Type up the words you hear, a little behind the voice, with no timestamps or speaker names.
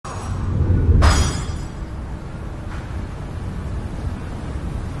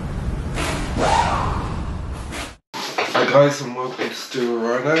guys, and welcome to Still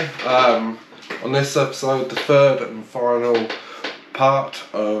Rhino. On this episode, the third and final part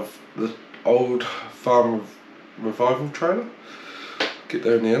of the old farm revival trailer, get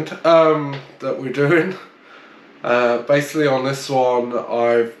there in the end, that we're doing. Basically on this one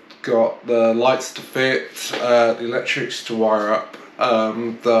I've got the lights to fit, the electrics to wire up,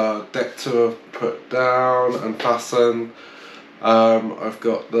 the deck to put down and fasten. I've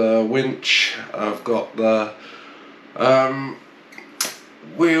got the winch, I've got the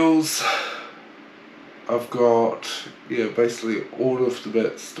wheels, I've got, yeah, basically all of the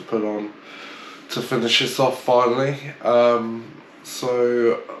bits to put on to finish this off finally.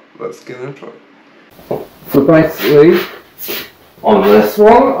 So let's get into it. So basically on this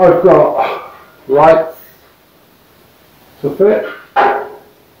one I've got lights to fit,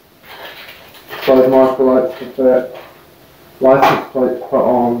 side marker lights to fit, license plate to put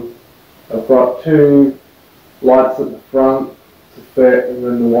on. I've got two lights at the front to fit, and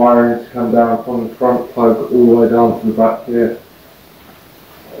then the wiring to come down from the front plug all the way down to the back here.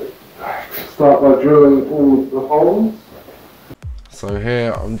 Start by drilling all of the holes. So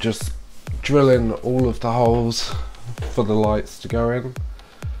here I'm just drilling all of the holes for the lights to go in,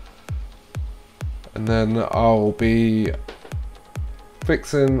 and then I'll be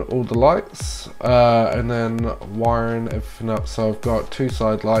fixing all the lights and then wiring everything up. So I've got two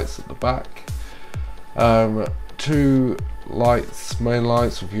side lights at the back, two lights, main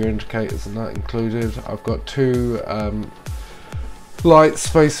lights with your indicators and that included. I've got two lights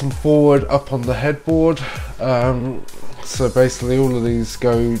facing forward up on the headboard. So basically all of these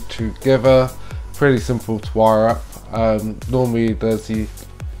go together, pretty simple to wire up. Normally there's the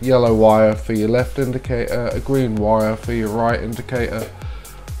yellow wire for your left indicator, a green wire for your right indicator.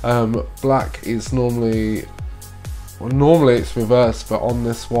 Black is normally it's reversed, but on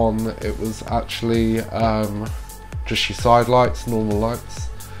this one it was actually just your side lights, normal lights.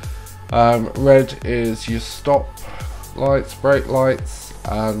 Red is your stop lights, brake lights,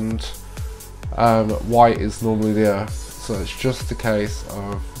 and white is normally the earth. So it's just a case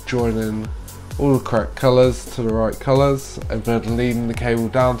of joining all the correct colours to the right colours, and then leading the cable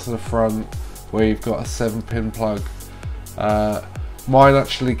down to the front where you've got a 7-pin plug. Mine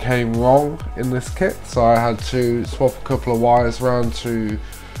actually came wrong in this kit, so I had to swap a couple of wires around to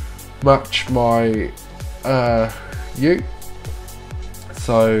match my ute.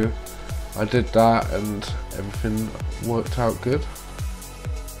 So I did that and everything worked out good.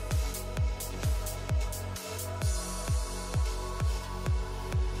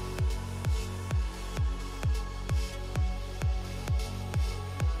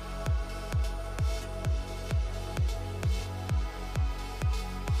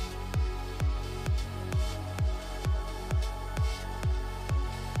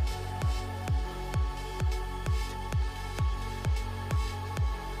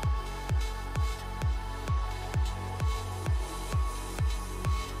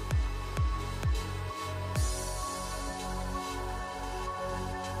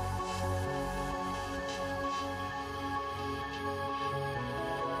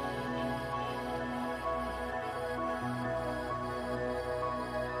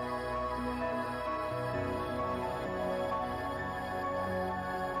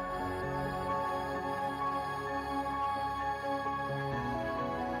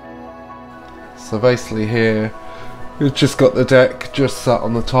 So basically here we've just got the deck just sat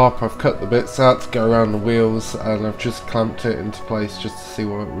on the top. I've cut the bits out to go around the wheels, and I've just clamped it into place just to see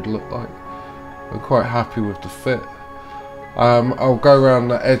what it would look like. I'm quite happy with the fit. I'll go around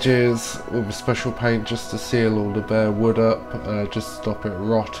the edges with a special paint just to seal all the bare wood up, just to stop it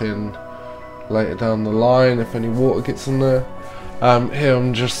rotting later down the line if any water gets in there. Here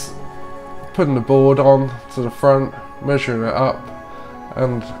I'm just putting the board on to the front, measuring it up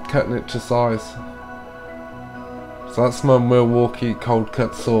and cutting it to size. So that's my MILWAUKEE cold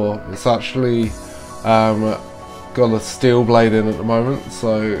cut saw. It's actually got a steel blade in at the moment,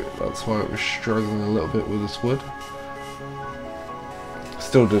 so that's why it was struggling a little bit with this wood.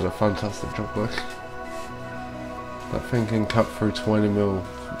 Still did a fantastic job though. That thing can cut through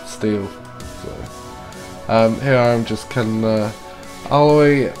 20mm steel. So here I am just cutting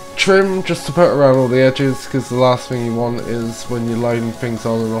alloy trim just to put around all the edges, because the last thing you want is when you're loading things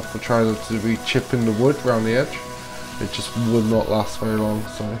on and off the trailer to be chipping the wood around the edge. It just would not last very long.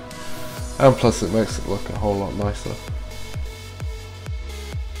 So, and plus it makes it look a whole lot nicer.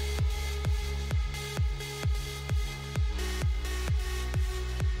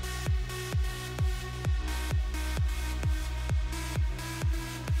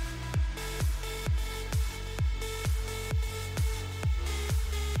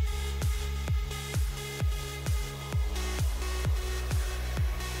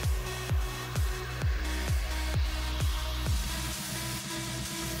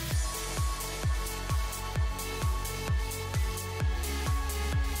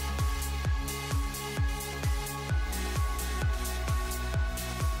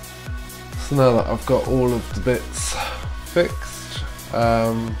 So now that I've got all of the bits fixed,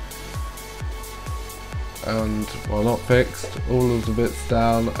 and well, not fixed, all of the bits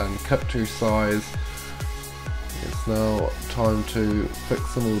down and kept to size, it's now time to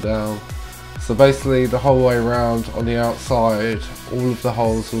fix them all down. So basically the whole way around on the outside, all of the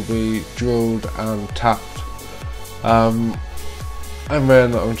holes will be drilled and tapped. And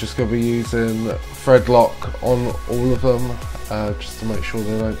then I'm just going to be using thread lock on all of them, just to make sure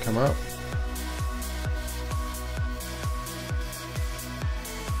they don't come out.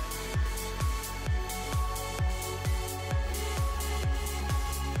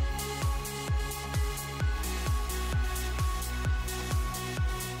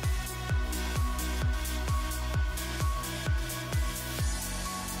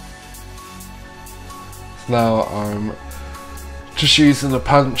 Now I'm just using a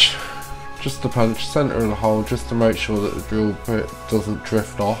punch, just to punch centre of the hole, just to make sure that the drill bit doesn't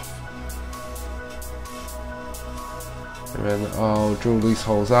drift off. And then I'll drill these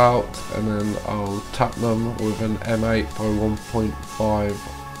holes out, and then I'll tap them with an M8 by 1.5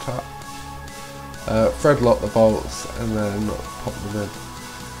 tap. Thread lock the bolts and then pop them in.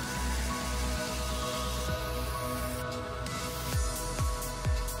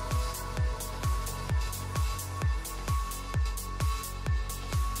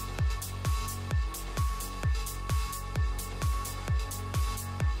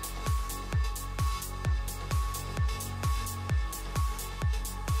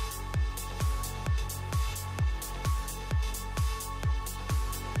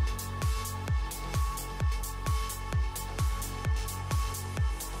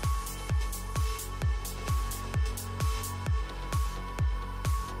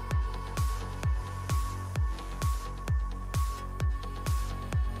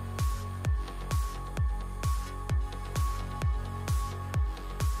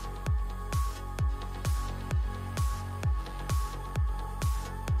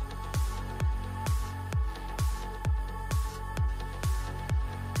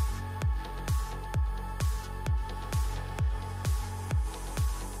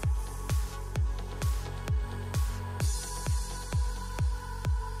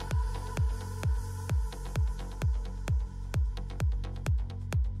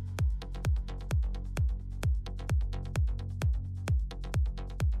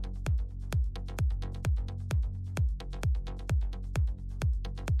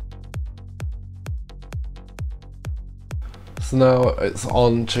 So now it's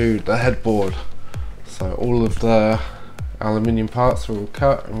on to the headboard. So all of the aluminium parts are all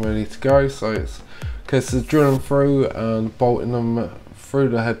cut and ready to go. So it's a case of drilling through and bolting them through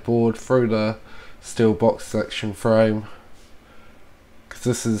the headboard, through the steel box section frame, because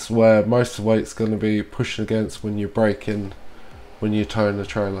this is where most of the weight's going to be pushing against when you're braking, when you're towing the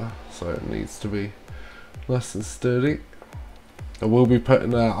trailer. So it needs to be nice and sturdy. I will be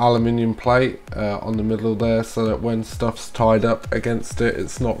putting an aluminium plate on the middle there, so that when stuff's tied up against it,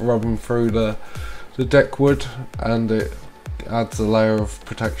 it's not rubbing through the deck wood, and it adds a layer of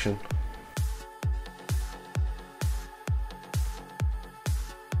protection.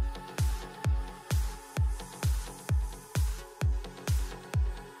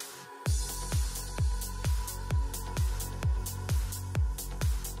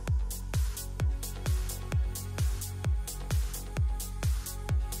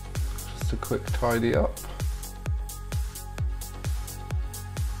 A quick tidy up.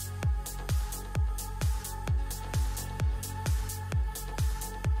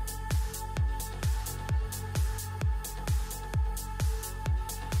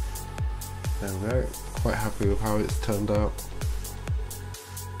 There we go, quite happy with how it's turned out.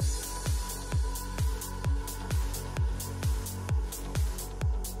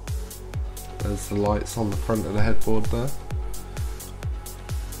 There's the lights on the front of the headboard there.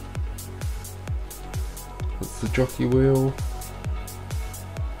 That's the jockey wheel,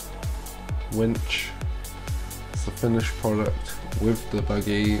 winch. It's the finished product with the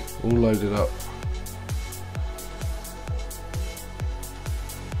buggy all loaded up.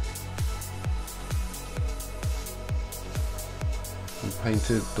 And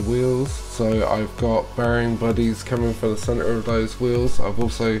painted the wheels, so I've got bearing buddies coming for the centre of those wheels. I've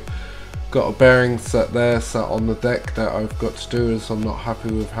also got a bearing set there, set on the deck, that I've got to do, as I'm not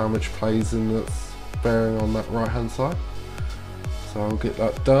happy with how much plays in that's bearing on that right hand side, so I'll get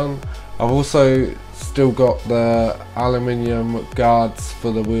that done. I've also still got the aluminium guards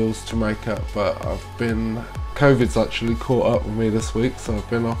for the wheels to make up, but COVID's actually caught up with me this week, so I've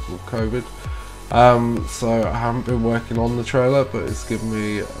been off with COVID, so I haven't been working on the trailer, but it's given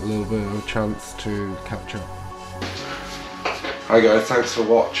me a little bit of a chance to catch up. Hi guys, thanks for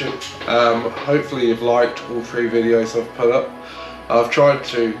watching. Hopefully you've liked all 3 videos I've put up. I've tried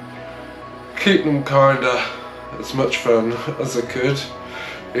to keep them kinda as much fun as I could,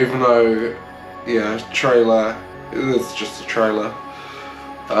 even though, yeah, trailer, it is just a trailer.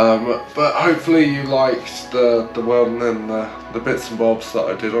 But hopefully you liked the welding and the bits and bobs that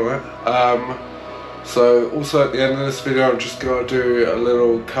I did on it. So also at the end of this video I'm just going to do a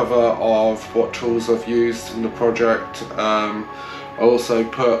little cover of what tools I've used in the project. I'll also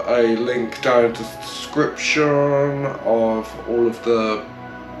put a link down to the description of all of the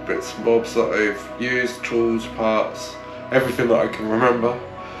bits and bobs that I've used, tools, parts, everything that I can remember.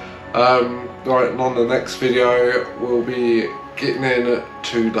 Right, and on the next video we'll be getting in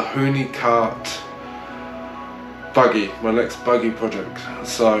to the Hooney kart buggy, my next buggy project.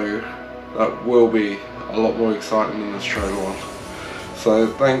 So that will be a lot more exciting than this trailer one. So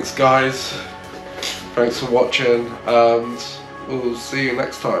thanks guys, thanks for watching, and we'll see you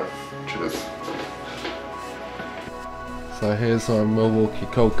next time. Cheers. So here's my Milwaukee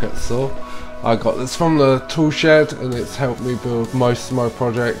cold cut saw. I got this from the TOOLSHED and it's helped me build most of my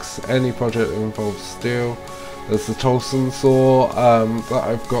projects, any project that involves steel. There's the Tolson saw that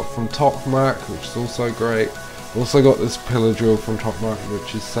I've got from TopMaq, which is also great. Also got this pillar drill from TopMaq,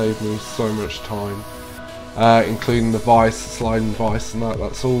 which has saved me so much time, including the vise, sliding vise and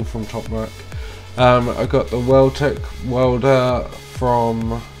that's all from TopMaq. I got the Weldtech welder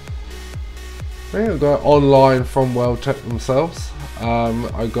from, I think I got it online from Weldtech themselves.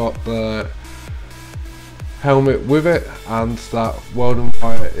 I got the helmet with it, and that welding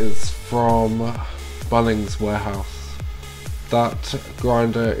wire is from Bunnings Warehouse. That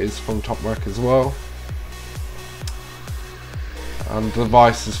grinder is from TopMaq as well. And the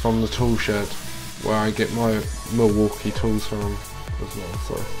vise is from the tool shed, where I get my Milwaukee tools from as well.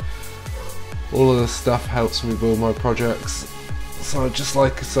 So all of this stuff helps me build my projects. So I'd just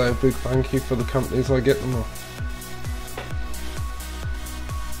like to say a big thank you for the companies I get them off.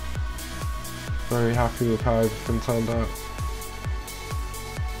 Very happy with how everything turned out.